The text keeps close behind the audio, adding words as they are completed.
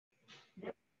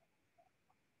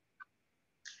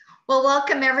Well,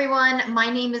 welcome everyone. My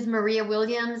name is Maria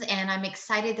Williams, and I'm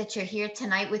excited that you're here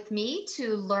tonight with me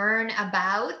to learn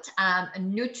about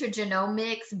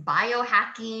nutrigenomics,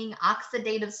 biohacking,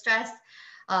 oxidative stress,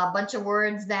 a bunch of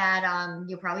words that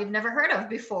you probably have never heard of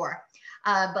before.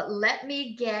 But let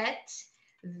me get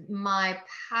my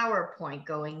PowerPoint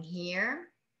going here.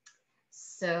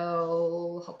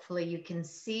 So hopefully you can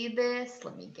see this.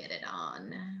 Let me get it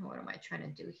on. What am I trying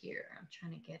to do here? I'm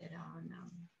trying to get it on.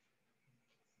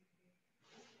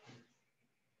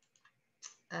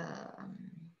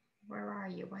 Where are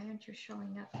you? Why aren't you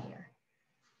showing up here?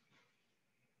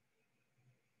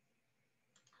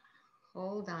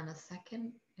 Hold on a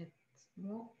second. It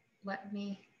won't let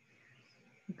me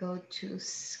go to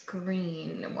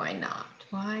screen. Why not?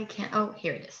 Why can't? Oh,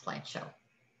 here it is, slideshow.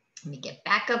 Let me get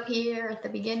back up here at the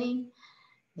beginning.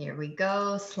 There we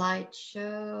go,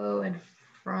 slideshow, and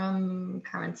from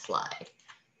current slide.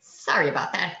 Sorry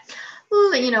about that.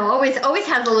 You know, always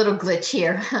has a little glitch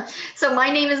here. So my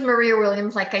name is Maria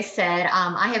Williams. Like I said,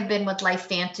 I have been with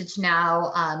Lifevantage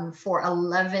now for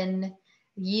 11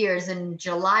 years. In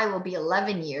July will be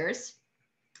 11 years.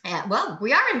 And well,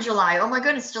 we are in July. Oh my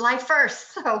goodness, July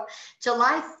 1st. So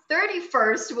July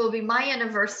 31st will be my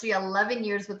anniversary, 11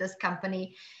 years with this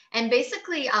company. And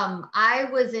basically, I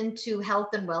was into health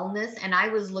and wellness, and I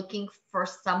was looking for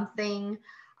something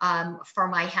for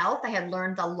my health. I had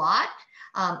learned a lot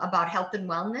about health and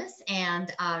wellness.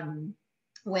 And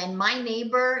when my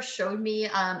neighbor showed me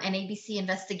an ABC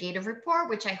investigative report,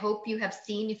 which I hope you have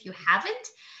seen. If you haven't,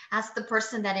 ask the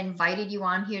person that invited you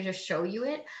on here to show you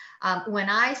it. When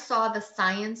I saw the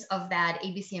science of that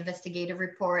ABC investigative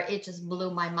report, it just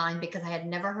blew my mind because I had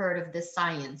never heard of this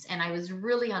science. And I was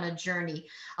really on a journey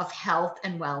of health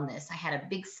and wellness. I had a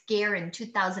big scare in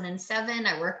 2007.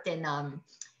 I worked in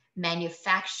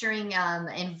manufacturing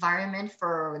environment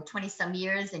for 20 some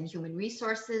years in human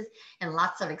resources, and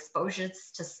lots of exposures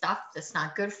to stuff that's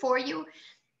not good for you.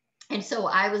 And so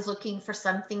I was looking for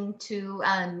something to,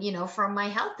 you know, for my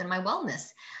health and my wellness.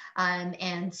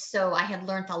 And so I had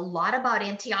learned a lot about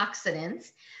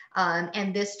antioxidants.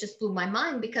 And this just blew my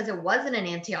mind because it wasn't an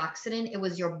antioxidant. It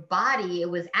was your body. It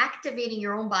was activating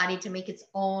your own body to make its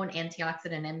own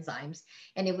antioxidant enzymes.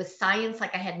 And it was science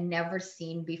like I had never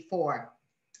seen before.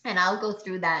 And I'll go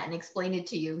through that and explain it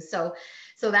to you. So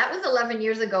that was 11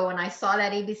 years ago when I saw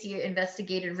that ABC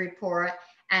investigative report.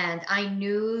 And I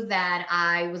knew that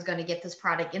I was going to get this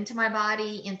product into my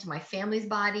body, into my family's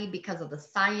body, because of the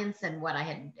science and what I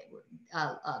had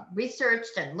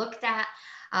researched and looked at.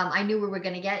 I knew we were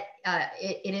going to get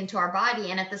it into our body.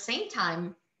 And at the same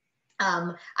time,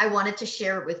 I wanted to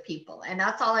share it with people. And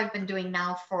that's all I've been doing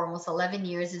now for almost 11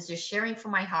 years, is just sharing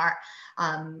from my heart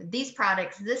these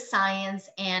products, this science,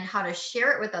 and how to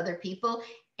share it with other people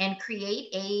and create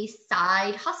a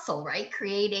side hustle, right?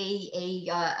 Create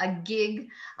a gig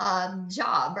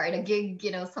job, right? A gig,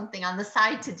 you know, something on the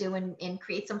side to do, and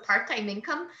create some part-time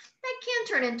income that can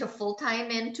turn into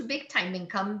full-time and to big-time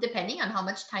income, depending on how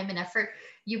much time and effort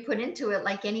you put into it,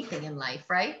 like anything in life,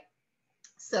 right?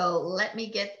 So let me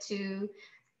get to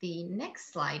the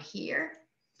next slide here.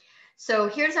 So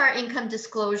here's our income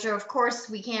disclosure. Of course,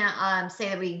 we can't say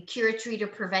that we cure, treat, or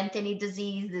prevent any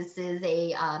disease. This is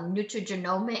a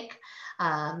nutrigenomic,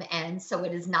 and so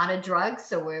it is not a drug.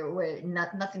 So we're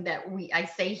not, nothing that I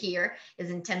say here is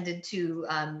intended to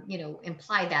you know,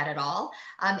 imply that at all.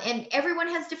 And everyone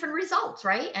has different results,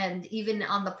 right? And even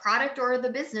on the product or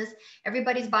the business,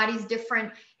 everybody's body's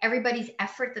different. Everybody's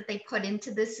effort that they put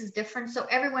into this is different. So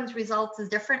everyone's results is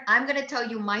different. I'm going to tell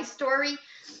you my story.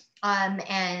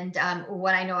 And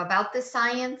what I know about this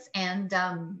science, and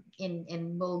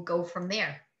we'll go from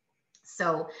there.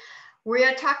 So we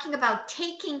are talking about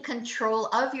taking control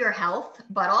of your health,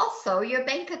 but also your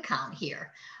bank account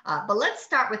here. But let's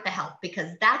start with the health,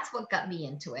 because that's what got me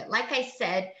into it. Like I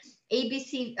said,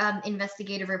 ABC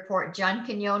investigative report, John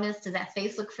Quinones, does that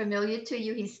face look familiar to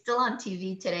you? He's still on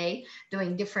TV today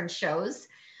doing different shows.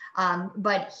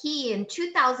 But he, in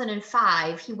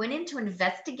 2005, he went in to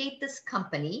investigate this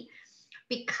company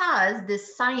because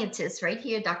this scientist right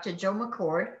here, Dr. Joe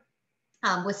McCord,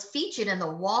 was featured in the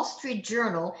Wall Street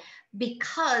Journal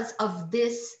because of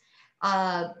this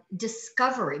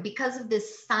discovery, because of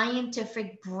this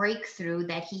scientific breakthrough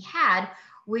that he had,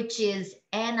 which is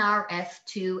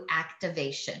NRF2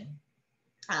 activation.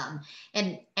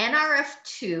 And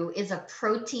NRF2 is a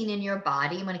protein in your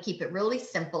body. I'm going to keep it really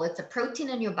simple. It's a protein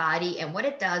in your body, and what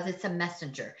it does, it's a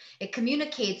messenger. It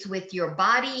communicates with your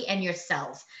body and your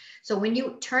cells. So when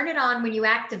you turn it on, when you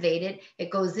activate it, it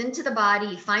goes into the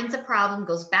body, finds a problem,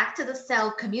 goes back to the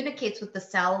cell, communicates with the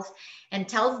cells, and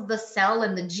tells the cell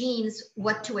and the genes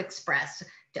what to express.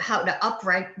 how to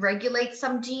up-regulate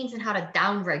some genes and how to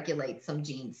down-regulate some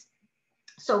genes.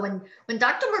 So when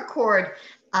Dr. McCord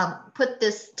put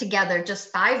this together,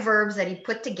 just 5 verbs that he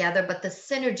put together, but the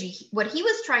synergy, what he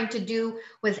was trying to do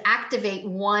was activate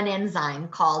one enzyme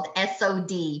called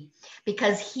SOD,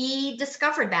 because he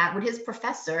discovered that with his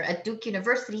professor at Duke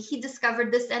University. He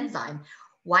discovered this enzyme.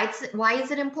 Why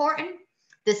is it important?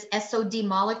 This SOD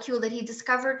molecule that he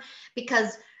discovered,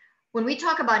 because when we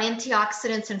talk about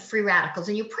antioxidants and free radicals,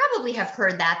 and you probably have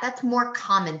heard that, that's more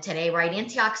common today, right?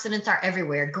 Antioxidants are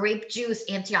everywhere. Grape juice,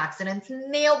 antioxidants,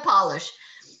 nail polish.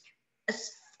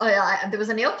 There was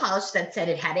a nail polish that said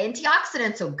it had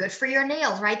antioxidants, so good for your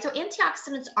nails, right? So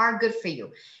antioxidants are good for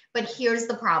you. But here's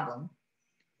the problem.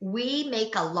 We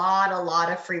make a lot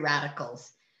of free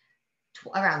radicals.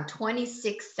 Around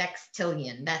 26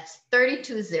 sextillion. That's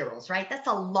 32 zeros, right? That's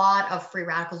a lot of free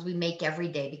radicals we make every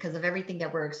day because of everything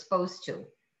that we're exposed to.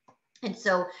 And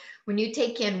so when you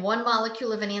take in 1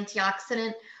 molecule of an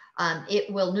antioxidant,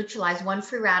 it will neutralize 1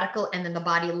 free radical, and then the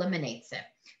body eliminates it.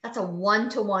 That's a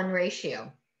 1-to-1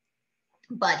 ratio.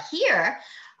 But here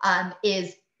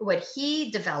is what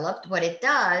he developed. What it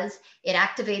does, it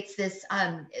activates this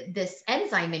this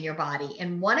enzyme in your body,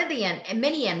 and one of the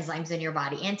many enzymes in your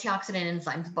body, antioxidant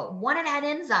enzymes, but one of that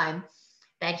enzyme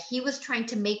that he was trying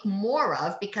to make more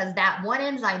of, because that one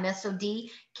enzyme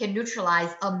SOD can neutralize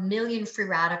 1 million free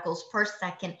radicals per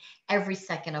second, every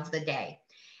second of the day.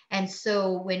 And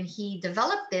so when he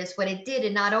developed this, what it did,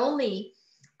 it not only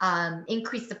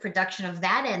increase the production of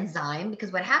that enzyme,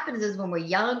 because what happens is when we're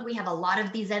young, we have a lot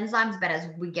of these enzymes, but as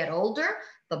we get older,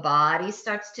 the body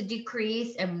starts to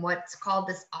decrease, and what's called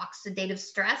this oxidative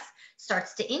stress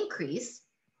starts to increase.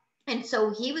 And so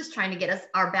he was trying to get us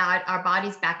our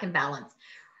bodies back in balance.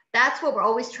 That's what we're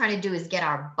always trying to do, is get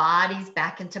our bodies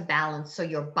back into balance so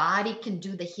your body can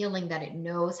do the healing that it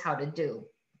knows how to do.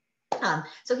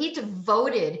 So he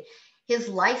devoted his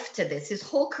life to this, his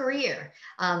whole career.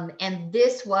 And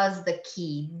this was the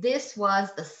key. This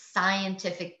was the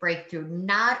scientific breakthrough.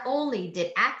 Not only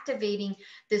did activating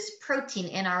this protein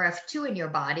NRF2 in your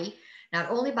body, not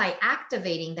only by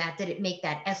activating that did it make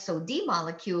that SOD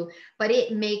molecule, but it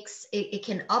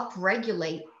can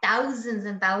upregulate thousands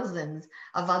and thousands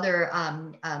of other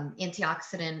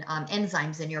antioxidant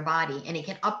enzymes in your body. And it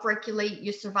can upregulate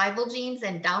your survival genes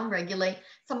and downregulate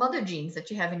some other genes that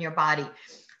you have in your body.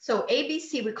 So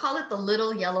ABC, we call it the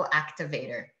little yellow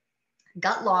activator,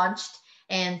 got launched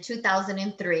in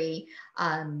 2003.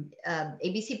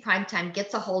 ABC Primetime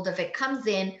gets a hold of it, comes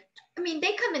in. I mean,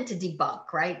 they come in to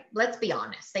debunk, right? Let's be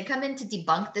honest. They come in to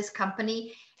debunk this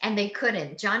company, and they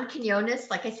couldn't. John Quinones,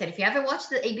 like I said, if you haven't watched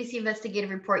the ABC Investigative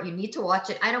Report, you need to watch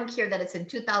it. I don't care that it's in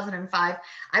 2005.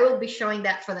 I will be showing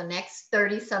that for the next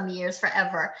 30 some years,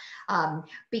 forever,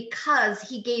 because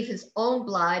he gave his own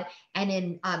blood.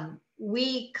 And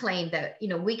we claim that,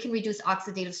 we can reduce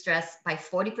oxidative stress by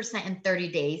 40% in 30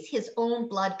 days. His own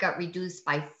blood got reduced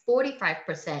by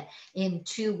 45% in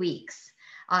 2 weeks.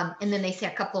 And then they say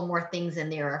a couple more things in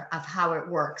there of how it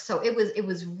works. So it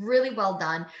was really well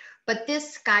done, but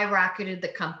this skyrocketed the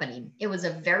company. It was a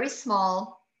very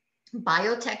small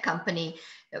biotech company,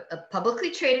 a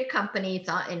publicly traded company. It's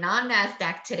on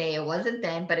NASDAQ today. It wasn't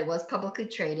then, but it was publicly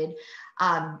traded.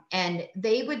 And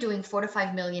they were doing 4 to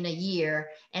 5 million a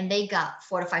year, and they got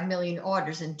 4 to 5 million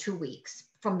orders in 2 weeks.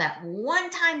 From that one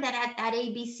time that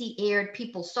ABC aired,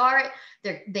 people saw it.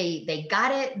 They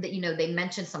got it. They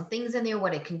mentioned some things in there,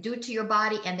 what it can do to your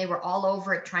body, and they were all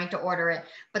over it trying to order it.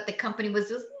 But the company was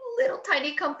this little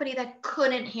tiny company that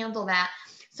couldn't handle that.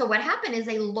 So what happened is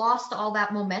they lost all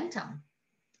that momentum.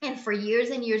 And for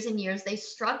years and years and years, they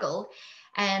struggled.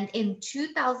 And in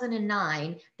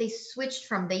 2009, they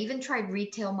even tried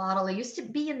retail model. It used to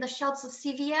be in the shelves of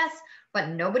CVS, but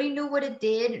nobody knew what it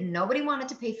did. Nobody wanted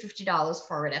to pay $50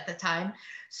 for it at the time.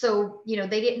 So,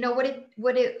 they didn't know what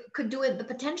it could do, the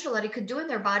potential that it could do in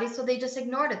their body. So they just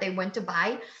ignored it. They went to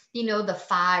buy,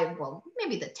 the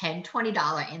maybe the $10, $20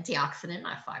 antioxidant,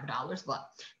 not $5, but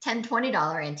 $10, $20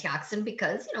 antioxidant,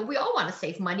 because, we all want to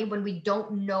save money when we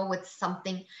don't know what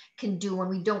something can do, when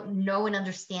we don't know and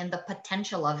understand the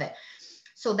potential of it.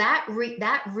 So that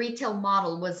retail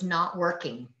model was not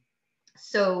working.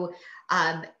 So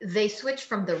they switched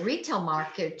from the retail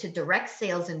market to direct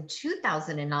sales in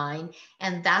 2009.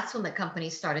 And that's when the company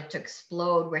started to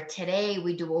explode, where today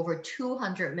we do over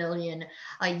 200 million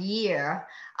a year.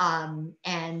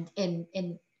 And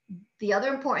the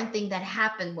other important thing that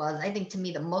happened was, I think to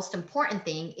me, the most important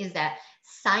thing is that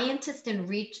scientists and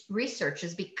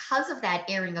researchers, because of that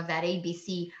airing of that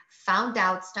ABC,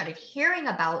 started hearing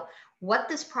about what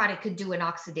this product could do in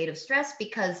oxidative stress,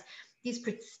 because these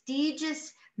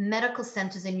prestigious medical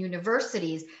centers and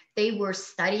universities, they were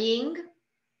studying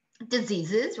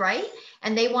diseases, right?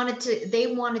 And they wanted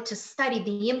to study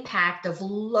the impact of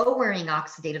lowering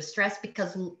oxidative stress,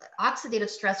 because oxidative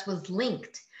stress was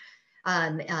linked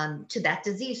to that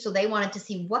disease. So they wanted to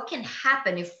see what can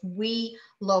happen if we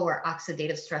lower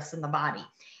oxidative stress in the body.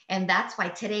 And that's why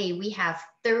today we have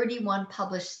 31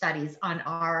 published studies on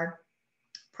our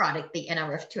product, the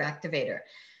NRF2 activator.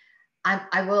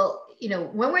 I will,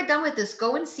 when we're done with this,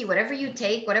 go and see whatever you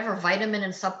take, whatever vitamin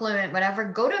and supplement, whatever,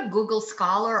 go to Google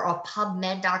Scholar or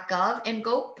PubMed.gov and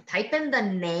go type in the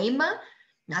name,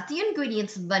 not the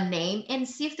ingredients, the name, and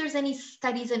see if there's any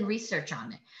studies and research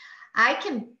on it. I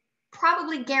can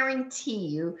probably guarantee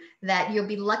you that you'll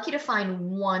be lucky to find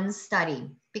one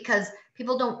study, because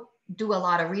people don't do a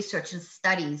lot of research and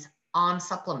studies on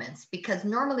supplements because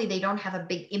normally they don't have a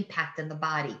big impact in the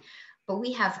body. But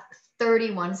we have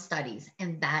 31 studies,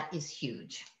 and that is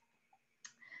huge.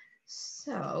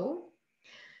 So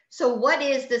what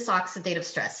is this oxidative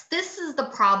stress? This is the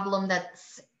problem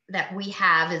that we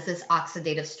have, is this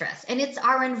oxidative stress. And it's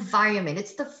our environment.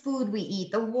 It's the food we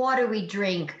eat, the water we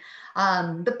drink,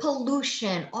 the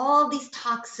pollution, all these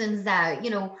toxins that,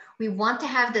 we want to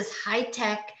have this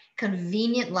high-tech,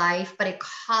 convenient life, but it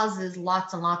causes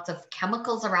lots and lots of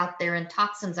chemicals are out there and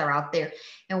toxins are out there,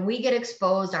 and we get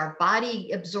exposed. Our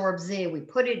body absorbs it. We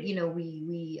put it,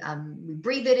 we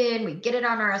breathe it in. We get it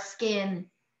on our skin,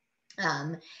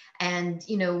 and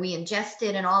we ingest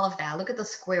it and all of that. Look at the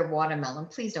square watermelon.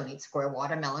 Please don't eat square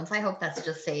watermelons. I hope that's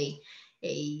just a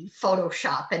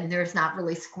Photoshop, and there's not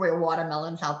really square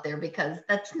watermelons out there, because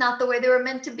that's not the way they were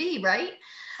meant to be, right?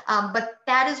 But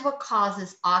that is what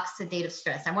causes oxidative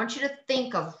stress. I want you to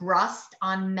think of rust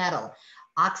on metal,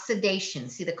 oxidation.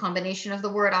 See the combination of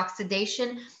the word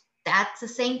oxidation? That's the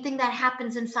same thing that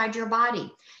happens inside your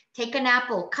body. Take an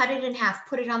apple, cut it in half,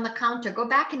 put it on the counter, go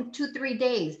back in 2-3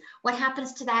 days. What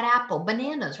happens to that apple?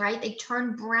 Bananas, right? They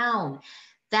turn brown.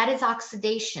 That is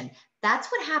oxidation.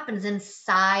 That's what happens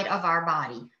inside of our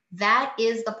body. That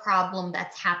is the problem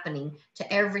that's happening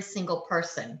to every single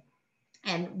person.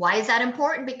 And why is that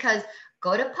important? Because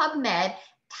go to PubMed,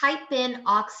 type in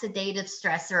oxidative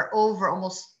stress. There are over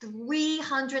almost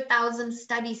 300,000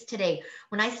 studies today.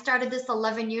 When I started this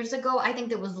 11 years ago, I think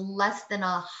there was less than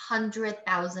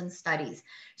 100,000 studies.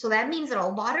 So that means that a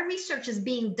lot of research is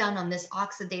being done on this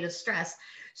oxidative stress.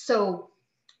 So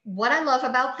what I love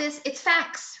about this, it's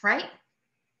facts, right?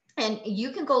 And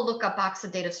you can go look up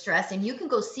oxidative stress, and you can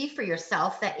go see for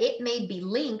yourself that it may be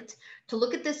linked to,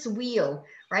 look at this wheel,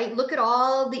 right? Look at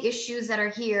all the issues that are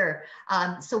here.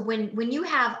 So when you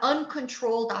have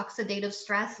uncontrolled oxidative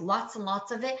stress, lots and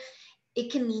lots of it,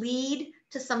 it can lead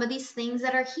to some of these things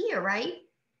that are here, right?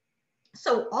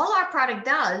 So all our product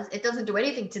does, it doesn't do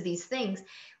anything to these things.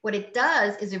 What it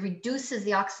does is it reduces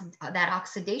that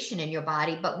oxidation in your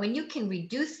body. But when you can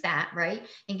reduce that, right,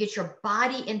 and get your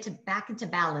body back into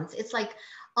balance, it's like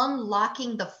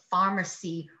unlocking the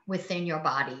pharmacy within your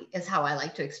body, is how I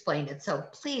like to explain it. So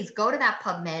please go to that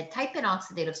PubMed, type in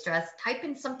oxidative stress, type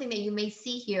in something that you may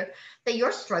see here that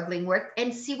you're struggling with,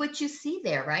 and see what you see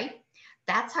there, right?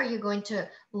 That's how you're going to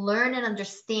learn and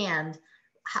understand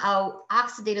how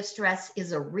oxidative stress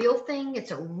is a real thing. It's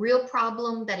a real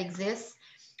problem that exists.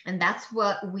 And that's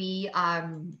what we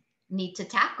need to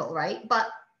tackle, right? But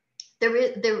there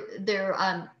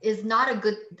is not a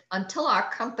good, until our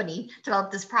company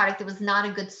developed this product, there was not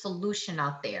a good solution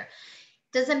out there.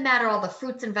 Doesn't matter all the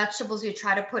fruits and vegetables you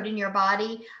try to put in your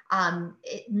body,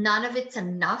 none of it's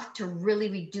enough to really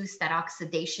reduce that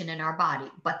oxidation in our body,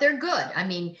 but they're good. I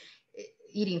mean,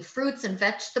 eating fruits and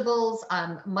vegetables,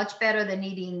 much better than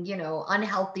eating,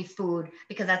 unhealthy food,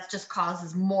 because that just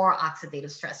causes more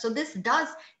oxidative stress. So this does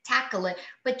tackle it,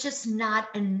 but just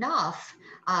not enough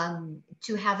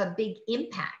to have a big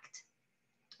impact.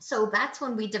 So that's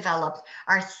when we developed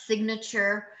our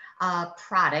signature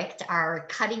product, our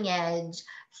cutting edge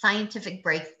scientific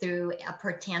breakthrough, a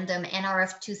Protandim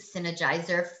NRF2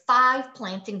 synergizer, 5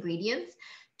 plant ingredients: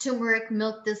 turmeric,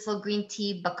 milk thistle, green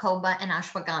tea, bacopa, and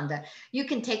ashwagandha. You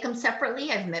can take them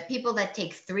separately. I've met people that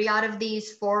take 3 out of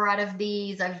these, 4 out of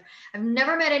these. I've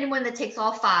never met anyone that takes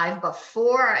all 5, but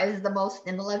 4 is the most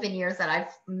in 11 years that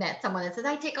I've met someone that says,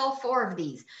 I take all 4 of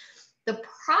these. The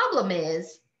problem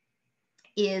is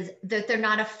that they're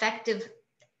not effective,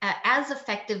 as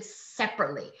effective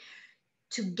separately.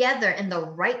 Together in the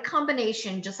right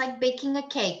combination, just like baking a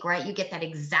cake, right? You get that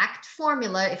exact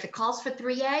formula. If it calls for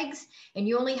 3 eggs and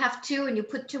you only have 2 and you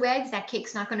put 2 eggs, that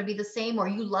cake's not going to be the same. Or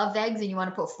you love eggs and you want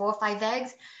to put 4 or 5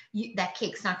 eggs, that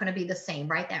cake's not going to be the same,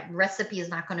 right? That recipe is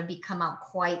not going to come out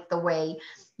quite the way,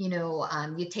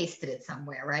 you tasted it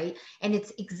somewhere, right? And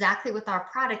it's exactly with our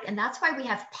product. And that's why we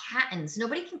have patents.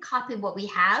 Nobody can copy what we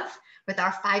have with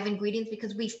our 5 ingredients,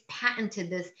 because we've patented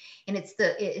this, and it's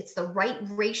the right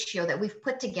ratio that we've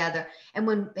put together. And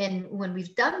when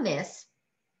we've done this,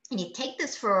 and you take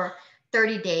this for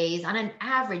 30 days, on an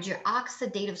average, your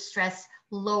oxidative stress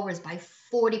lowers by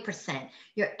 40%.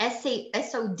 Your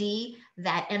SOD,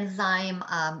 that enzyme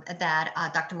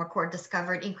that Dr. McCord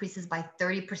discovered, increases by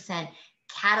 30%.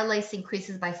 Catalase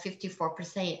increases by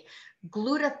 54%.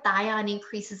 Glutathione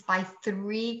increases by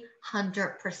 300%.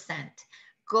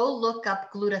 Go look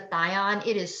up glutathione.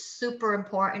 It is super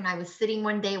important. I was sitting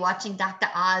one day watching Dr.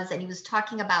 Oz, and he was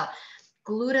talking about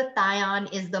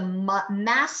glutathione is the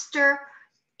master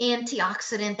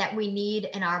antioxidant that we need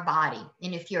in our body.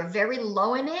 And if you're very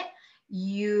low in it,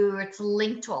 it's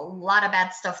linked to a lot of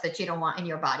bad stuff that you don't want in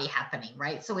your body happening,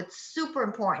 right? So it's super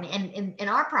important. And in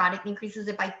our product, increases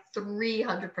it by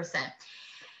 300%.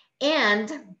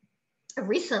 And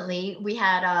recently we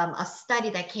had a study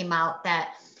that came out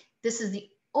that this is the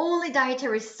only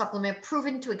dietary supplement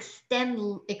proven to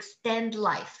extend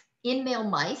life in male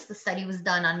mice. The study was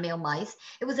done on male mice.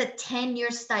 It was a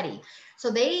 10-year study. So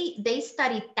they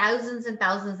studied thousands and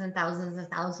thousands and thousands and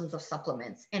thousands of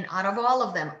supplements. And out of all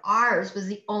of them, ours was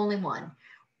the only one.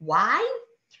 Why?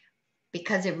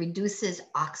 Because it reduces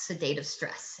oxidative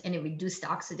stress. And it reduced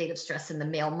oxidative stress in the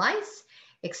male mice,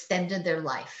 extended their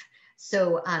life.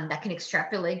 So that can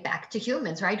extrapolate back to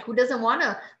humans, right? Who doesn't want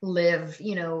to live,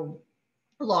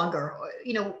 longer?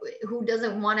 Who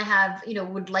doesn't want to have,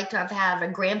 would like to have a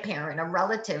grandparent, a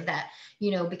relative that,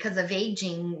 because of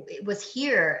aging, was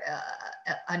here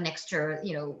an extra,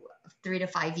 3 to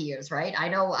 5 years, right? I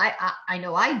know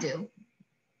I do.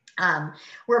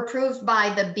 We're approved by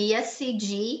the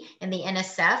BSCG and the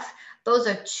NSF. Those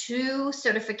are 2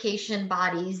 certification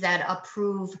bodies that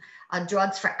approve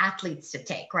drugs for athletes to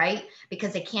take, right?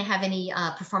 Because they can't have any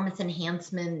performance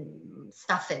enhancement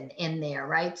stuff in there,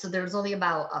 right? So there's only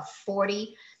about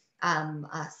 40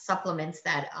 supplements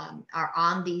that are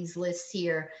on these lists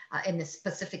here in the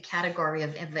specific category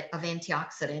of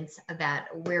antioxidants, that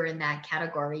we're in that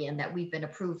category and that we've been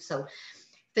approved. So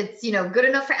if it's, good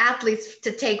enough for athletes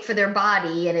to take for their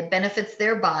body and it benefits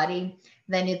their body,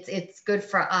 then it's good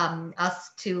for us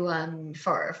to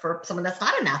for someone that's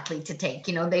not an athlete to take.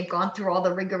 They've gone through all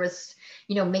the rigorous,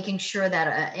 making sure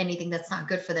that anything that's not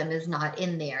good for them is not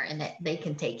in there and that they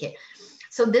can take it.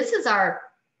 So this is our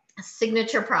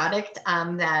signature product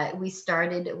that we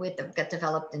started with, that got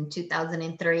developed in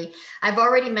 2003. I've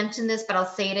already mentioned this, but I'll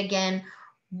say it again.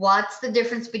 What's the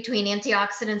difference between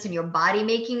antioxidants and your body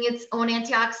making its own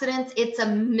antioxidants? It's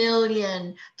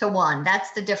 1,000,000 to 1.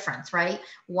 That's the difference, right?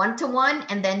 1 to 1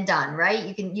 and then done,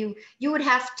 right? You would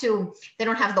have to, they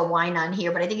don't have the wine on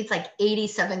here, but I think it's like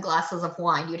 87 glasses of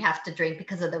wine you'd have to drink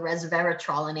because of the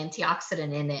resveratrol and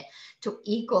antioxidant in it to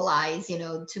equalize,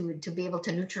 to be able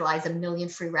to neutralize 1,000,000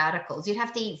 free radicals. You'd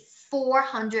have to eat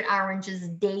 400 oranges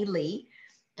daily,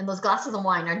 and those glasses of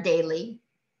wine are daily.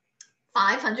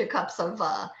 500 cups of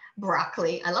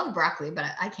broccoli. I love broccoli, but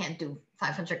I can't do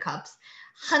 500 cups.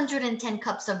 110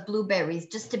 cups of blueberries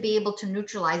just to be able to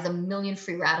neutralize 1,000,000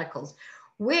 free radicals.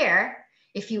 Where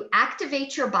if you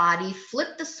activate your body,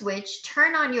 flip the switch,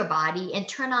 turn on your body and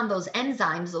turn on those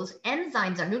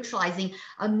enzymes are neutralizing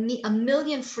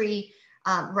 1,000,000 free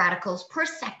radicals per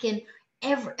second,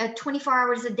 24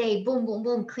 hours a day, boom, boom,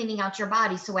 boom, cleaning out your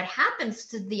body. So what happens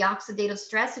to the oxidative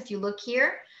stress, if you look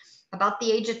here, about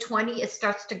the age of 20, it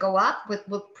starts to go up. With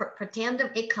Protandim,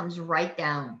 it comes right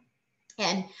down.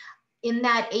 And in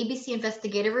that ABC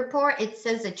investigative report, it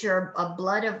says that your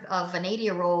blood of an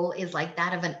 80-year-old is like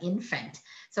that of an infant.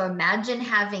 So imagine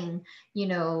having,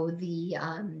 all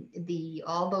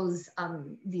those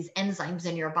these enzymes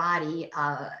in your body,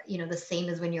 the same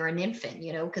as when you're an infant,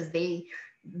 because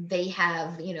they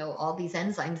have, all these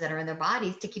enzymes that are in their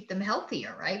bodies to keep them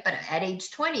healthier, right? But at age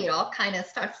 20, it all kind of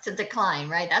starts to decline,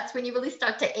 right? That's when you really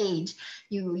start to age.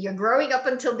 You're growing up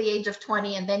until the age of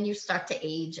 20, and then you start to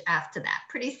age after that.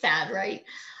 Pretty sad, right?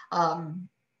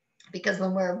 Because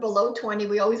when we're below 20,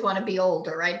 we always want to be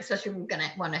older, right? Especially when we're going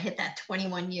to want to hit that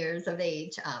 21 years of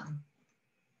age.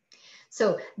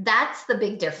 So that's the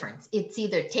big difference. It's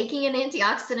either taking an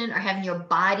antioxidant or having your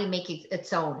body make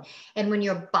its own. And when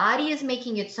your body is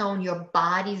making its own, your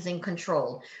body's in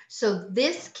control. So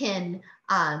this can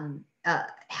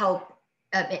help.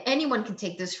 Anyone can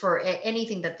take this for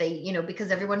anything that they, because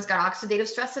everyone's got oxidative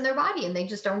stress in their body and they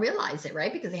just don't realize it,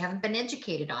 right? Because they haven't been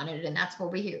educated on it. And that's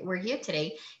what we're here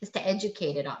today, is to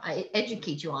educate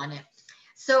you on it.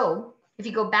 So if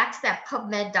you go back to that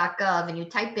PubMed.gov and you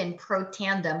type in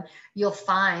Protandim, you'll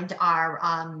find our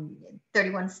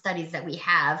 31 studies that we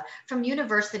have from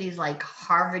universities like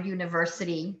Harvard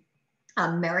University.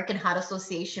 American Heart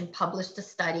Association published a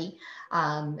study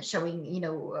showing,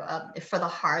 for the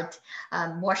heart,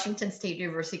 Washington State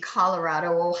University,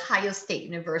 Colorado, Ohio State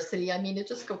University. I mean, it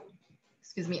just goes,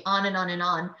 excuse me, on and on and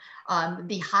on.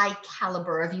 The high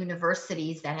caliber of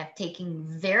universities that have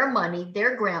taken their money,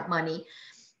 their grant money,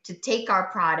 to take our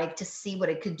product to see what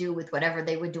it could do with whatever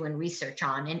they were doing research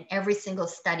on. And every single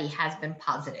study has been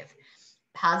positive.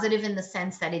 Positive in the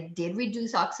sense that it did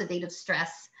reduce oxidative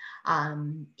stress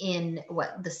in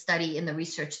what the study, in the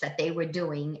research that they were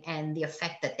doing, and the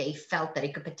effect that they felt that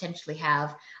it could potentially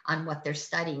have on what they're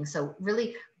studying. So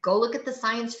really go look at the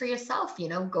science for yourself,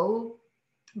 go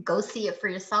see it for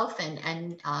yourself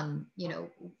and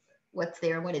what's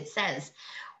there and what it says.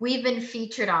 We've been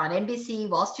featured on NBC,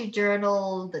 Wall Street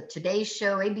Journal, The Today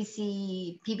Show,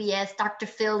 ABC, PBS. Dr.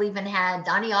 Phil even had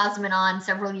Donny Osmond on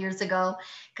several years ago,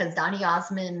 because Donny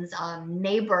Osmond's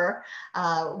neighbor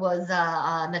was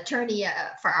an attorney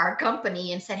for our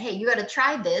company and said, hey, you got to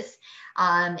try this.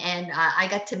 And I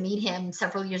got to meet him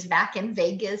several years back in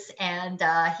Vegas, and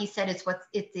he said it's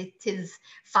his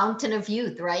fountain of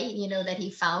youth, right? That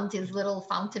he found his little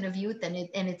fountain of youth, and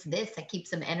it's this that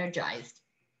keeps him energized.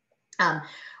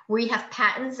 We have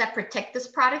patents that protect this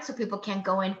product, so people can't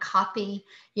go and copy.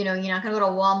 You're not going to go to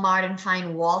Walmart and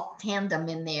find Protandim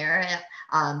in there.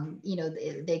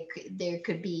 There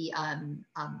could be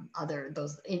other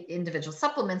those individual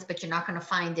supplements, but you're not going to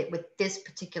find it with this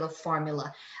particular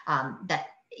formula that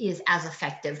is as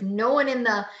effective. No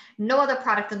other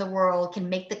product in the world can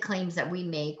make the claims that we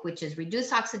make, which is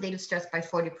reduce oxidative stress by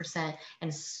 40%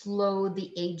 and slow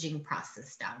the aging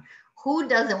process down. Who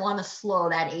doesn't want to slow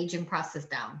that aging process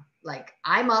down? Like,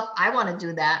 I want to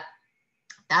do that.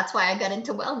 That's why I got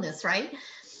into wellness, right?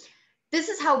 This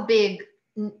is how big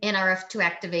NRF2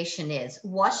 activation is.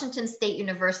 Washington State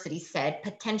University said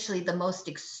potentially the most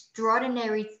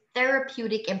extraordinary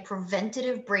therapeutic and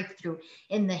preventative breakthrough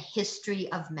in the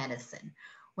history of medicine.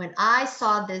 When I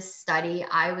saw this study,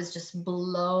 I was just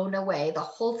blown away. The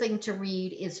whole thing to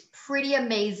read is pretty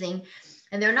amazing.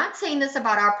 And they're not saying this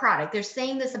about our product. They're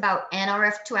saying this about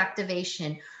NRF2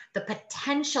 activation, the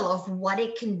potential of what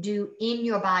it can do in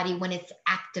your body when it's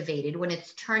activated, when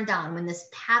it's turned on, when this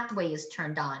pathway is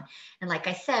turned on. And like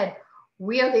I said,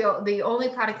 we are the only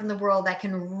product in the world that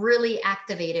can really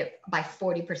activate it by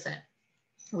 40%,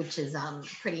 which is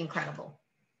pretty incredible.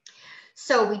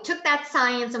 So we took that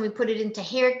science and we put it into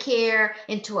hair care,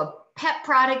 into a pet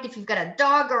product. If you've got a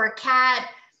dog or a cat,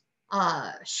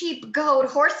 sheep, goat,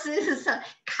 horses,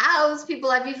 cows, people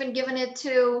I've even given it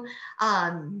to.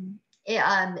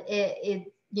 It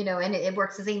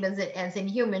works the same as in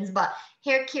humans, but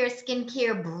hair care, skin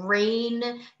care,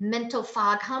 brain, mental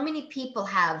fog. How many people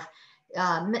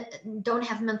don't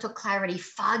have mental clarity,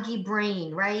 foggy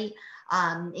brain, right?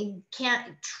 It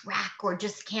can't track or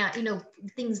just can't,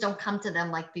 things don't come to them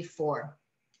like before.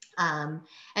 And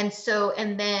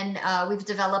then we've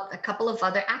developed a couple of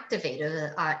other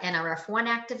activators, NRF1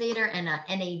 activator and an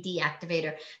NAD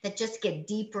activator that just get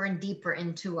deeper and deeper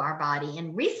into our body.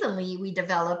 And recently we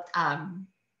developed a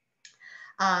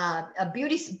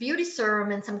beauty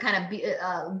serum and some kind of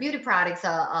beauty products,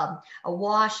 a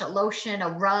wash, a lotion, a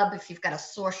rub. If you've got a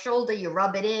sore shoulder, you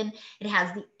rub it in. It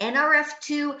has the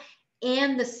NRF2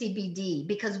 and the CBD,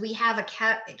 because we have a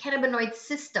cannabinoid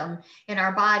system in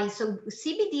our body. So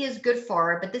CBD is good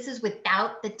for it, but this is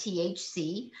without the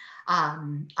THC.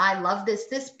 I love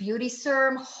this beauty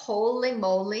serum. Holy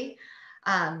moly.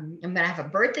 I'm going to have a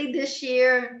birthday this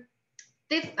year.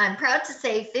 I'm proud to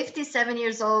say 57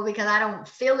 years old, because I don't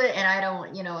feel it and I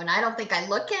don't think I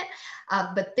look it.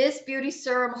 But this beauty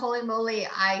serum, holy moly,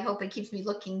 I hope it keeps me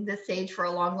looking this age for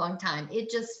a long, long time. It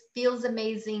just feels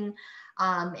amazing.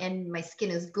 And my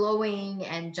skin is glowing,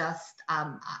 and just,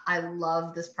 I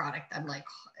love this product. I'm like,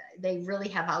 they really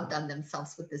have outdone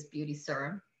themselves with this beauty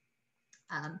serum.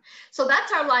 So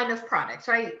that's our line of products,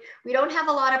 right? We don't have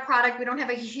a lot of product. We don't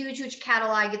have a huge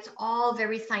catalog. It's all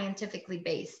very scientifically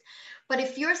based. But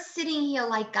if you're sitting here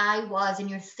like I was, and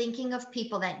you're thinking of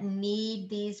people that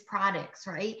need these products,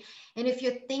 right? And if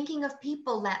you're thinking of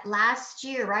people that last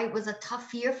year, right, was a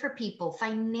tough year for people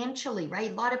financially, right?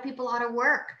 A lot of people out of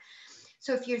work.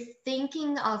 So if you're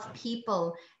thinking of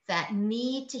people that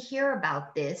need to hear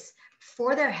about this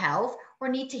for their health, or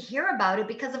need to hear about it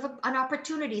because of an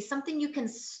opportunity, something you can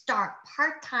start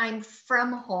part-time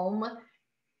from home,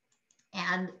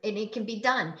 and it can be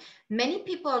done. Many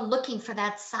people are looking for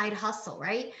that side hustle,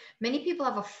 right? Many people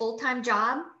have a full-time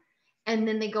job, and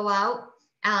then they go out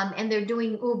and they're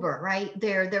doing Uber, right?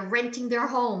 They're renting their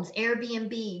homes,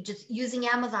 Airbnb, just using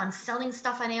Amazon, selling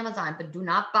stuff on Amazon. But do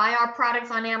not buy our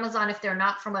products on Amazon if they're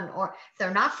not from if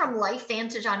they're not from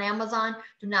Lifevantage on Amazon.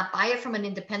 Do not buy it from an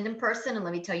independent person. And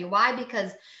let me tell you why,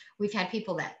 because we've had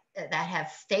people that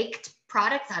have faked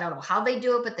products. I don't know how they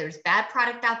do it, but there's bad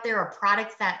product out there, or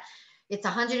products that it's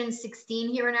 116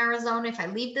 here in Arizona. If I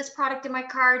leave this product in my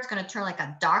car, it's going to turn like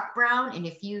a dark brown. And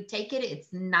if you take it, it's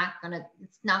not going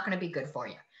to be good for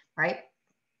you. Right.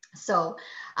 So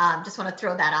just want to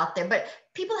throw that out there. But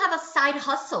people have a side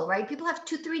hustle, right? People have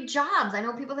 2-3 jobs. I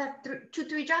know people that have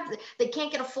 2-3 jobs. They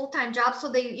can't get a full-time job. So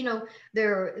they,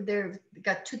 they've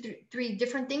got 2-3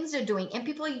 different things they're doing. And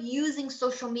people are using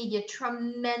social media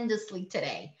tremendously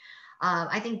today.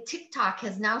 I think TikTok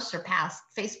has now surpassed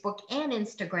Facebook and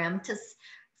Instagram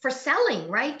for selling,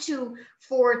 right?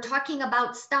 For talking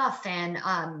about stuff and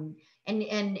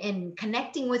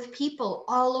connecting with people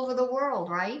all over the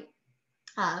world, right?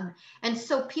 And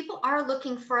so people are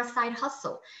looking for a side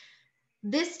hustle.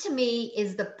 This to me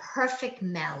is the perfect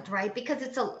meld, right? Because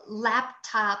it's a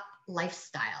laptop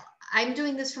lifestyle. I'm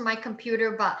doing this from my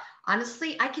computer, but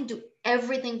honestly, I can do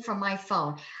everything from my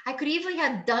phone. I could easily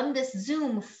have done this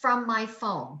Zoom from my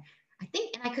phone, I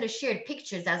think, and I could have shared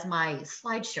pictures as my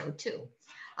slideshow too.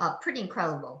 Pretty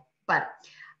incredible. But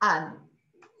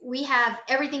we have,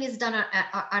 everything is done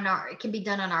it can be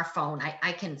done on our phone.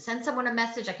 I can send someone a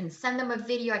message. I can send them a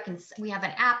video. We have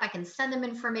an app. I can send them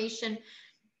information.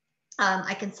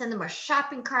 I can send them a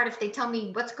shopping cart if they tell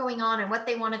me what's going on and what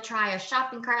they want to try. A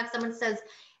shopping cart. If someone says,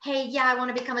 hey, yeah, I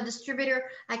want to become a distributor,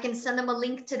 I can send them a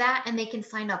link to that and they can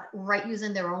sign up right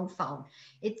using their own phone.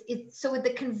 It's so with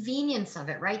the convenience of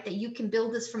it, right? That you can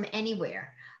build this from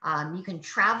anywhere. You can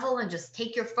travel and just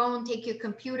take your phone, take your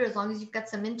computer, as long as you've got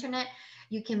some internet.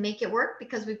 You can make it work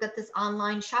because we've got this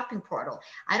online shopping portal.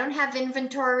 I don't have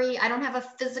inventory. I don't have a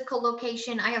physical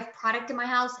location. I have product in my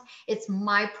house. It's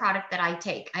my product that I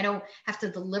take. I don't have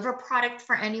to deliver product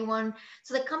for anyone.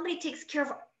 So the company takes care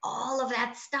of all of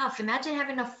that stuff. Imagine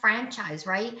having a franchise,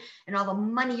 right? And all the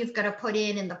money you've got to put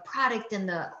in and the product and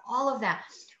all of that.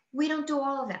 We don't do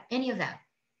all of that, any of that.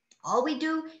 All we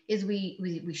do is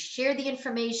we share the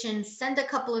information, send a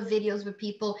couple of videos with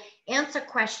people, answer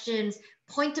questions,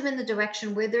 point them in the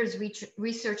direction where there's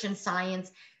research and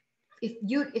science.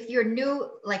 If you're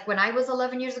new, like when I was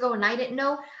 11 years ago and I didn't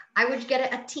know, I would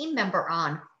get a team member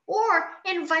on or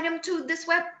invite them to this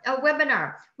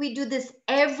webinar. We do this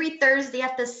every Thursday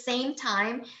at the same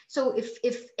time. So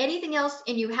if anything else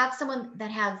and you have someone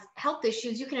that has health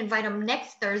issues, you can invite them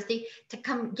next Thursday to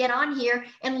come get on here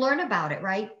and learn about it,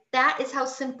 right? That is how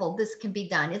simple this can be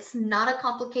done. It's not a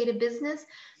complicated business,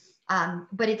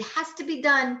 but it has to be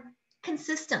done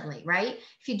consistently, right?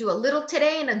 If you do a little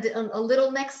today and a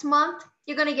little next month,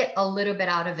 you're going to get a little bit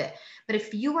out of it. But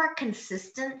if you are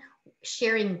consistent,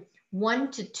 sharing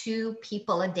 1 to 2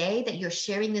 people a day that you're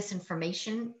sharing this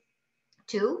information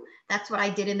to, that's what I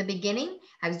did in the beginning.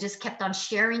 I was just kept on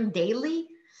sharing daily.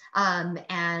 I've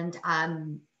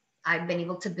been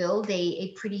able to build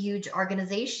a pretty huge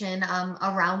organization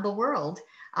around the world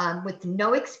with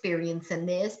no experience in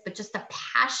this, but just a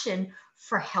passion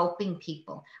for helping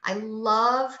people. I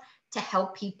love to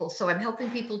help people. So I'm helping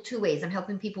people 2 ways. I'm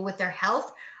helping people with their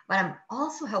health, but I'm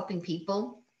also helping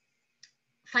people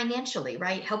financially,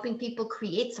 right? Helping people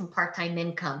create some part-time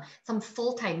income, some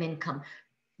full-time income,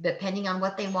 depending on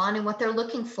what they want and what they're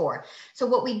looking for. So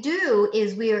what we do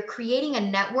is we are creating a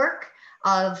network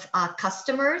of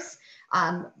customers.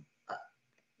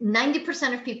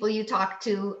 90% of people you talk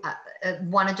to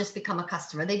want to just become a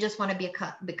customer. They just want to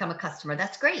become a customer.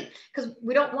 That's great because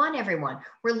we don't want everyone.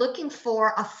 We're looking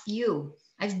for a few.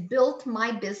 I've built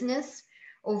my business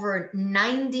over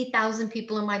 90,000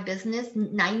 people in my business.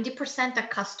 90% are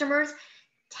customers,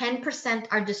 10%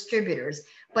 are distributors.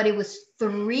 But it was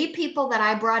 3 people that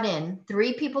I brought in,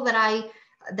 3 people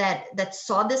that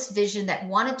saw this vision, that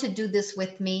wanted to do this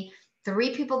with me.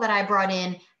 3 people that I brought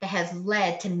in that has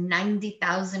led to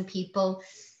 90,000 people.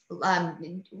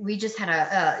 We just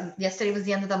had yesterday was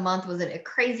the end of the month, was a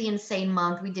crazy, insane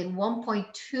month. We did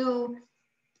 1.2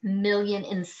 million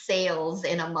in sales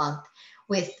in a month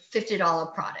with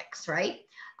 $50 products, right?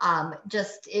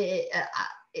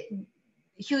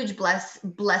 Huge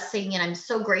blessing. And I'm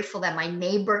so grateful that my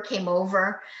neighbor came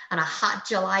over on a hot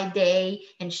July day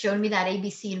and showed me that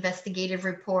ABC investigative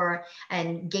report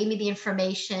and gave me the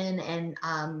information. And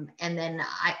then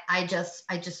I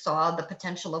just saw the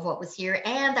potential of what was here.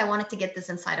 And I wanted to get this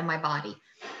inside of my body.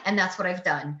 And that's what I've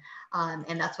done.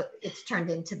 And that's what it's turned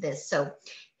into this. So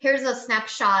here's a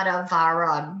snapshot of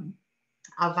our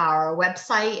our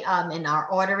website and our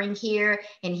ordering here.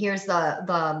 And here's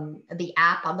the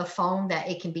app on the phone that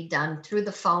it can be done through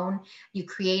the phone. You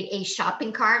create a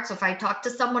shopping cart. So if I talk to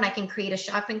someone, I can create a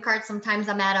shopping cart. Sometimes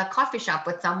I'm at a coffee shop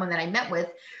with someone that I met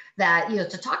with that,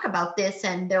 to talk about this.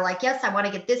 And they're like, yes, I want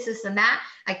to get this, this, and that.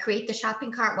 I create the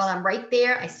shopping cart while I'm right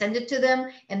there. I send it to them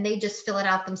and they just fill it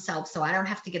out themselves. So I don't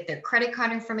have to get their credit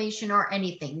card information or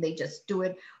anything. They just do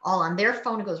it all on their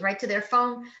phone. It goes right to their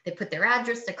phone. They put their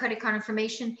address, their credit card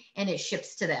information, and it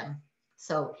ships to them.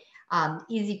 So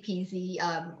easy peasy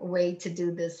way to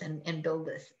do this and build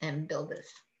this.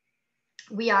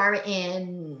 We are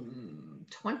in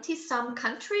 20 some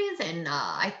countries, and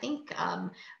I think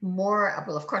more,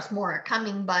 well, of course, more are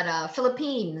coming, but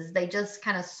Philippines, they just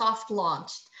kind of soft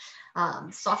launching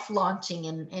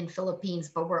in Philippines,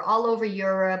 but we're all over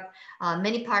Europe,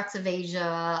 many parts of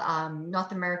Asia,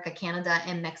 North America, Canada,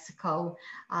 and Mexico,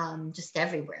 just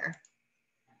everywhere.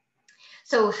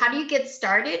 So how do you get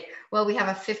started? Well, we have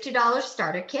a $50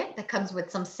 starter kit that comes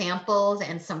with some samples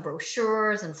and some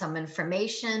brochures and some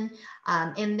information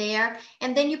in there.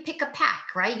 And then you pick a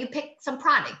pack, right? You pick some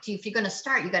product. If you're going to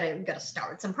start, you got to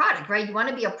start with some product, right? You want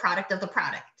to be a product of the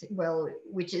product, well,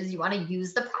 which is you want to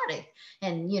use the product.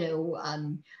 And,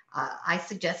 I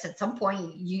suggest at some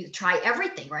point you try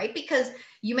everything, right? Because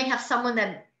you may have someone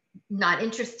that not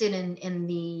interested in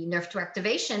the nerve to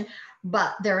activation,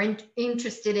 but they're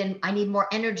interested in, I need more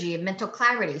energy and mental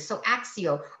clarity. So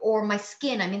Axio, or my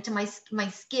skin, I'm into my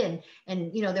skin,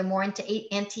 and they're more into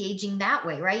anti-aging that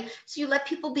way, right? So you let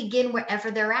people begin wherever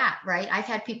they're at, right? I've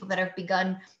had people that have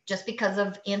begun just because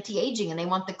of anti-aging and they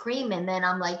want the cream. And then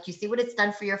I'm like, you see what it's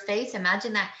done for your face?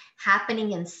 Imagine that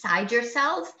happening inside your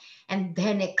cells. And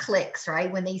then it clicks,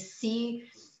 right? When they see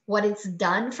what it's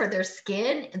done for their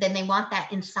skin, then they want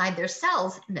that inside their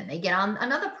cells, and then they get on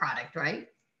another product, right?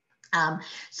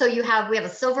 So we have a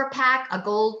silver pack, a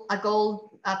gold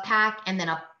pack, and then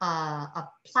a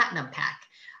platinum pack.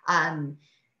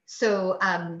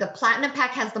 The platinum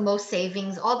pack has the most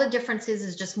savings. All the differences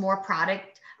is just more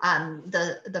product.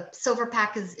 The silver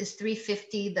pack is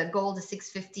 $350, the gold is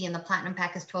 $650, and the platinum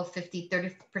pack is $1250,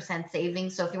 30%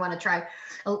 savings. So if you want to try,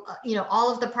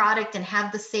 all of the product and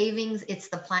have the savings, it's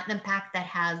the platinum pack that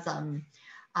has the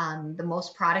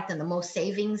most product and the most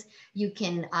savings. You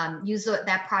can use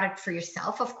that product for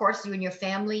yourself, of course, you and your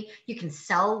family. You can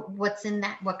sell what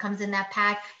comes in that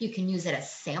pack. You can use it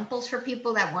as samples for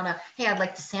people that want to, hey, I'd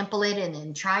like to sample it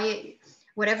and try it.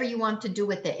 Whatever you want to do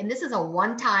with it. And this is a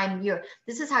one-time,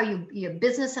 this is how your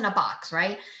business in a box,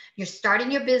 right? You're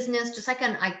starting your business, just like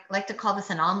I like to call this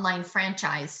an online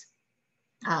franchise.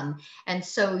 And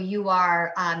so you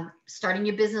are starting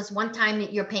your business one time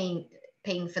that you're paying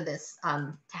for this,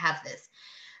 to have this.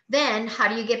 Then how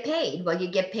do you get paid? Well, you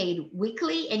get paid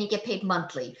weekly and you get paid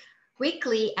monthly.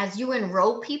 Weekly, as you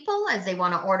enroll people, as they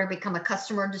want to order, become a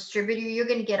customer or distributor, you're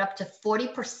going to get up to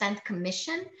 40%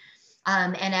 commission.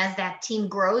 And as that team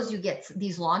grows, you get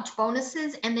these launch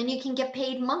bonuses, and then you can get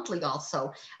paid monthly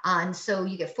also. And so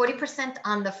you get 40%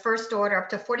 on the first order, up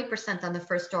to 40% on the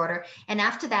first order. And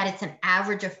after that, it's an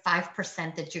average of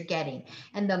 5% that you're getting.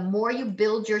 And the more you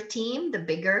build your team, the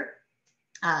bigger,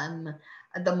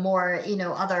 the more,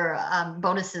 other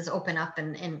bonuses open up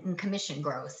and commission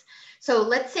grows. So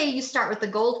let's say you start with the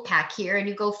gold pack here and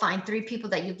you go find 3 people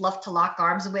that you'd love to lock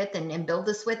arms with and build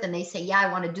this with, and they say, yeah,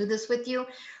 I want to do this with you.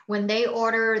 When they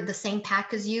order the same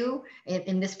pack as you,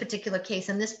 in this particular case,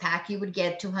 in this pack, you would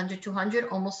get 200,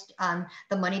 almost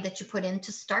the money that you put in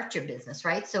to start your business,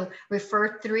 right? So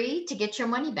refer 3 to get your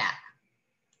money back.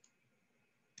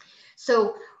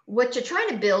 So what you're trying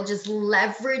to build is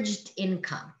leveraged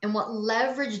income. And what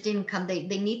leveraged income, they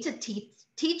need to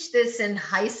teach this in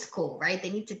high school, right? They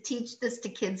need to teach this to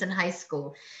kids in high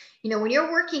school. When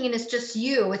you're working and it's just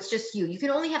you. You can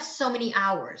only have so many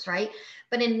hours, right?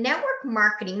 But in network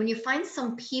marketing, when you find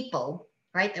some people,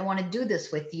 right, that want to do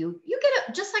this with you, you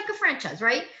get just like a franchise,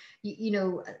 right?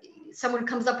 Someone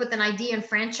comes up with an idea and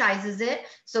franchises it.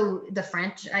 So the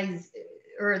franchise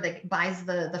or that buys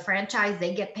the franchise,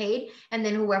 they get paid. And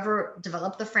then whoever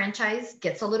developed the franchise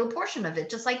gets a little portion of it,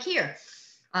 just like here.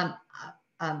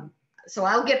 So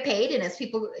I'll get paid. And as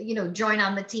people, join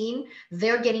on the team,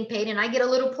 they're getting paid and I get a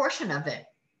little portion of it.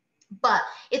 But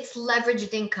it's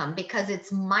leveraged income because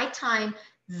it's my time,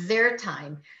 their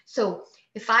time. So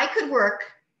if I could work,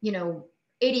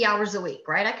 80 hours a week,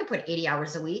 right? I could put 80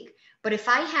 hours a week. But if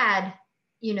I had,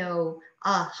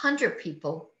 100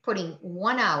 people putting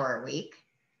 1 hour a week,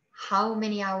 how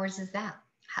many hours is that?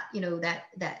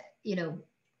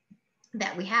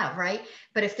 that we have, right?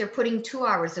 But if they're putting 2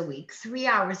 hours a week, 3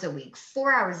 hours a week,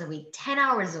 4 hours a week, 10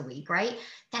 hours a week, right?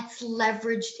 That's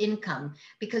leveraged income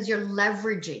because you're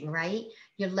leveraging, right?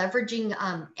 You're leveraging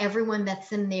everyone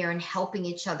that's in there and helping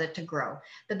each other to grow.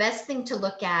 The best thing to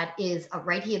look at is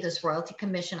right here, this royalty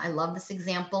commission. I love this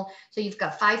example. So you've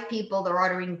got 5 people, they're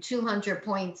ordering 200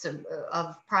 points of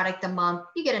product a month.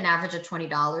 You get an average of $20,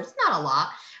 not a lot.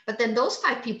 But then those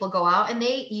 5 people go out and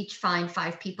they each find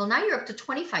 5 people. Now you're up to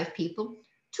 25 people,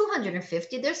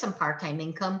 250. There's some part-time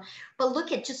income, but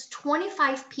look at just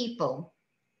 25 people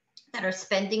that are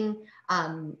spending,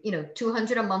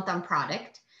 200 a month on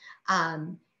product.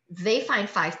 They find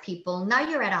 5 people. Now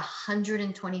you're at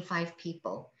 125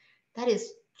 people. That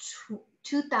is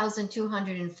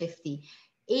 2,250.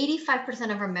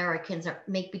 85% of Americans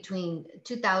make between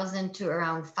 2,000 to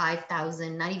around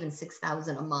 5,000, not even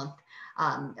 6,000 a month.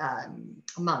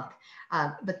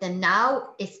 But then now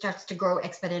it starts to grow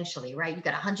exponentially, right? You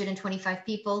got 125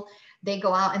 people. They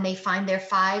go out and they find their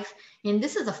 5. And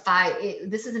this is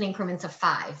this is an increments of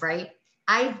 5, right?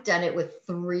 I've done it with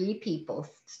 3 people.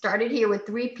 Started here with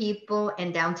 3 people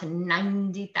and down to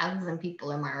 90,000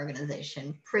 people in my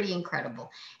organization. Pretty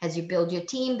incredible. As you build your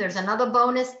team, there's another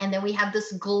bonus. And then we have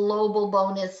this global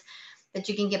bonus that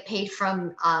you can get paid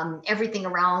from everything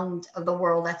around the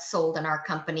world that's sold in our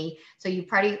company. So you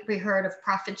probably heard of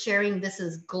profit sharing. This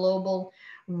is global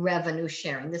revenue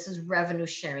sharing. This is revenue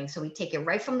sharing. So we take it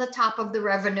right from the top of the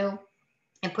revenue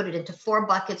and put it into 4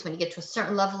 buckets. When you get to a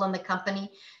certain level in the company,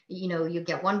 you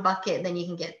get 1 bucket, then you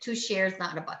can get 2 shares,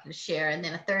 not a bucket, a share, and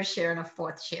then a 3rd share and a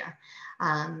 4th share.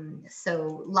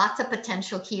 So lots of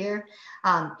potential here.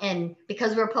 And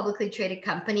because we're a publicly traded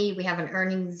company, we have an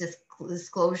earnings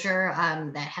disclosure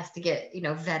that has to get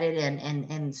vetted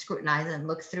and scrutinized and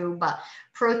looked through. But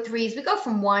Pro 3s, we go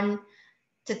from 1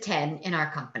 to 10 in our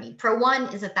company. Pro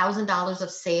 1 is $1,000 of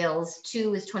sales.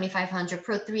 2 is $2,500.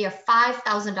 Pro 3 are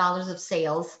 $5,000 of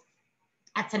sales.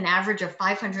 That's an average of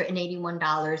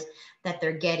 $581 that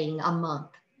they're getting a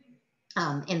month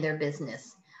in their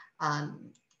business.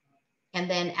 And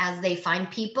then as they find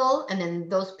people, and then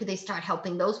they start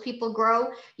helping those people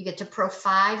grow, you get to Pro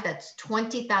 5, that's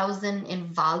 20,000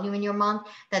 in volume in your month.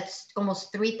 That's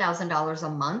almost $3,000 a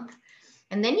month.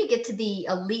 And then you get to the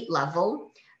elite level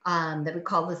that we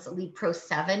call this Elite Pro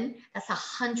 7. That's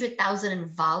 100,000 in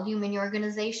volume in your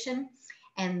organization.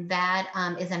 And that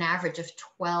is an average of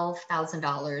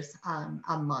 $12,000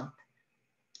 a month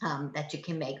that you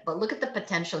can make. But look at the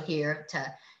potential here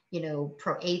to,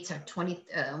 Pro 8s are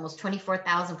almost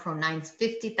 24,000, Pro 9s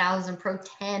 50,000, Pro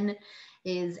 10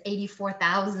 is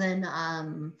 84,000.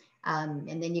 And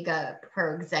then you got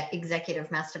Pro Executive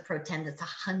Master Pro 10, that's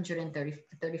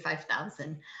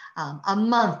 135,000 a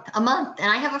month.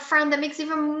 And I have a friend that makes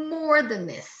even more than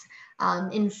this.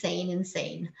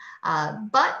 Insane.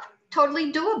 But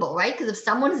totally doable, right? Because if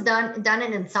someone's done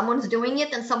it and someone's doing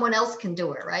it, then someone else can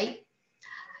do it, right?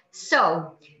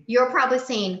 So you're probably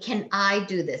saying, can I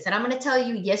do this? And I'm going to tell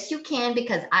you, yes, you can,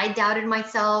 because I doubted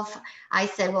myself. I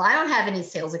said, well, I don't have any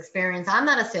sales experience. I'm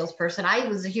not a salesperson. I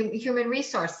was a human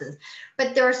resources.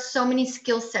 But there are so many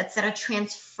skill sets that are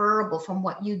transferable from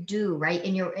what you do, right?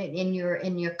 In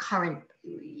your current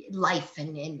life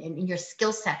and in your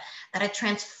skill set that are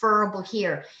transferable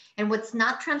here. And what's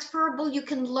not transferable, you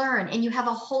can learn, and you have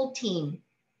a whole team.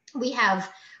 We have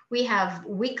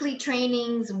weekly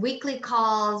trainings, weekly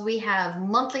calls, we have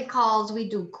monthly calls, we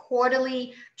do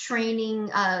quarterly training,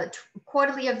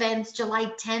 quarterly events. July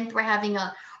 10th, we're having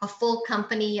a full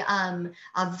company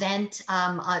event.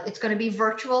 It's going to be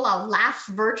virtual, our last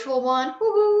virtual one.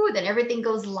 Woo-hoo, then everything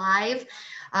goes live.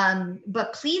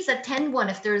 But please attend one.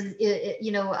 If there's,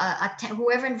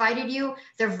 whoever invited you,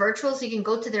 they're virtual, so you can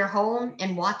go to their home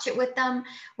and watch it with them.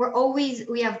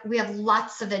 We have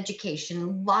lots of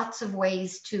education, lots of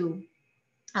ways to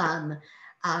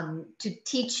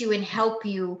teach you and help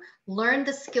you learn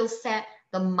the skill set,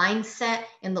 the mindset,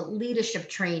 and the leadership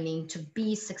training to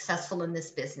be successful in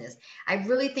this business. I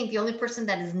really think the only person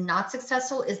that is not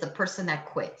successful is the person that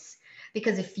quits.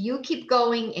 Because if you keep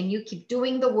going and you keep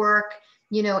doing the work,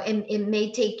 and it may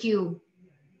take you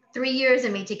 3 years,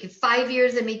 it may take you 5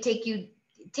 years, it may take you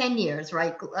 10 years,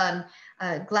 right?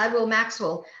 Gladwell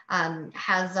Maxwell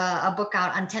has a book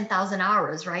out on 10,000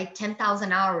 hours, right?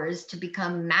 10,000 hours to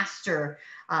become master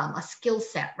a skill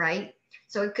set, right?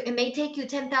 So it may take you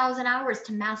 10,000 hours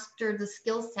to master the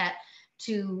skill set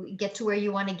to get to where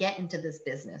you want to get into this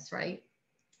business, right?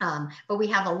 But we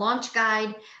have a launch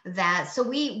guide so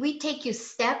we take you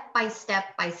step by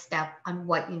step on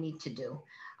what you need to do.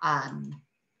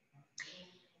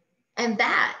 And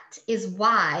that is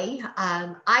why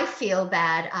I feel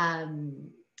that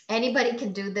Anybody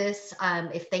can do this.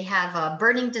 If they have a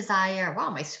burning desire, wow,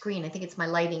 my screen, I think it's my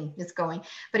lighting is going.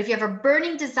 But if you have a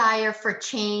burning desire for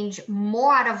change,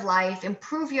 more out of life,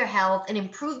 improve your health and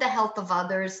improve the health of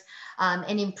others,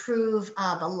 and improve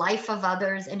the life of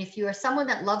others. And if you are someone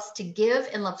that loves to give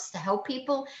and loves to help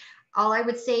people, all I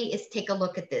would say is take a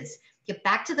look at this. Get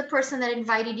back to the person that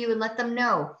invited you and let them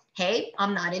know, hey,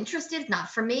 I'm not interested,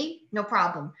 not for me, no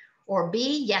problem. Or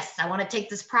B, yes, I want to take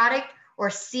this product. Or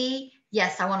C,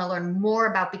 yes, I want to learn more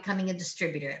about becoming a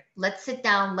distributor. Let's sit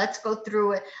down, let's go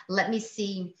through it. Let me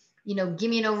see, give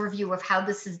me an overview of how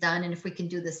this is done and if we can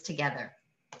do this together.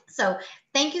 So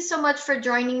thank you so much for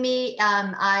joining me.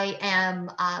 I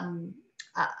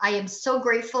am so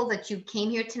grateful that you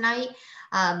came here tonight,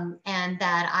 and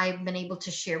that I've been able to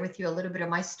share with you a little bit of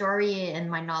my story and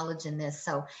my knowledge in this.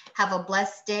 So have a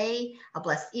blessed day, a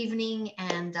blessed evening,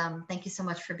 and thank you so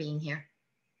much for being here.